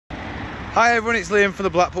Hi everyone, it's Liam from the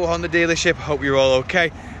Blackpool Honda dealership. I hope you're all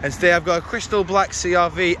okay. And today I've got a crystal black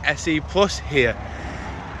CR-V SE Plus here.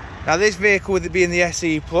 Now this vehicle, with it being the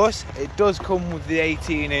SE Plus, it does come with the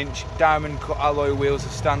 18-inch diamond cut alloy wheels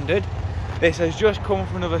as standard. This has just come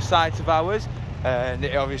from another site of ours, and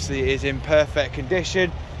it obviously is in perfect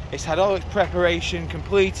condition. It's had all its preparation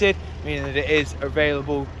completed, meaning that it is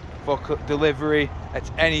available for delivery at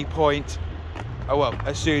any point,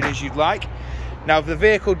 as soon as you'd like. Now the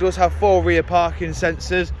vehicle does have 4 rear parking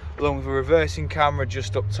sensors along with a reversing camera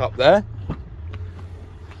just up top there.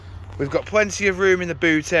 We've got plenty of room in the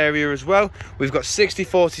boot area as well. We've got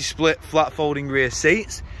 60/40 split flat folding rear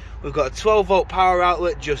seats. We've got a 12-volt power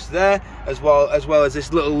outlet just there, as well as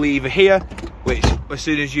this little lever here, which as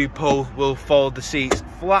soon as you pull will fold the seats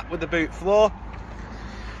flat with the boot floor.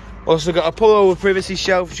 Also got a pull-over privacy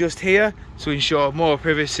shelf just here to ensure more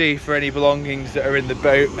privacy for any belongings that are in the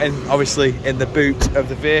boot and obviously in the boot of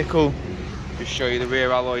the vehicle. Just show you the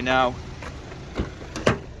rear alloy now.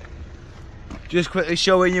 Just quickly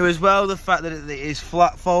showing you as well the fact that it is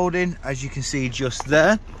flat folding, as you can see just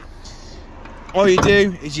there. All you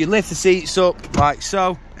do is you lift the seats up like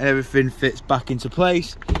so and everything fits back into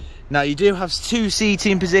place. Now you do have 2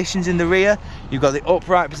 seating positions in the rear. You've got the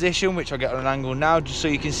upright position, which I'll get on an angle now just so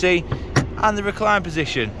you can see, and the recline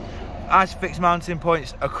position. Isofix mounting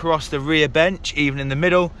points across the rear bench, even in the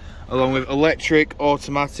middle, along with electric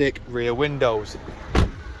automatic rear windows.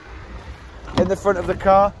 In the front of the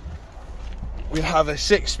car, we have a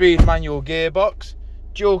 6-speed manual gearbox,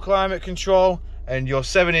 dual climate control, and your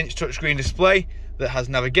 7-inch touchscreen display that has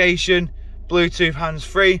navigation, Bluetooth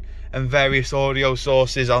hands-free, and various audio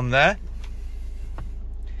sources on there.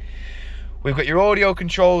 We've got your audio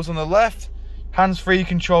controls on the left, hands-free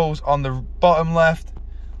controls on the bottom left,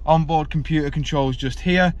 onboard computer controls just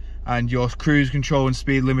here, and your cruise control and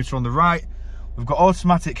speed limiter on the right. We've got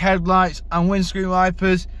automatic headlights and windscreen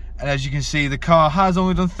wipers, and as you can see, the car has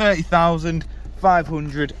only done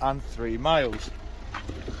 30,503 miles.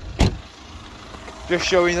 Just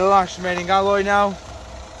showing the last remaining alloy now.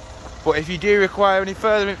 But if you do require any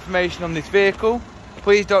further information on this vehicle,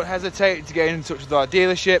 please don't hesitate to get in touch with our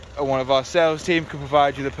dealership, and one of our sales team can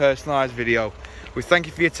provide you the personalised video. We thank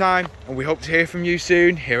you for your time, and we hope to hear from you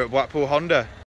soon here at Blackpool Honda.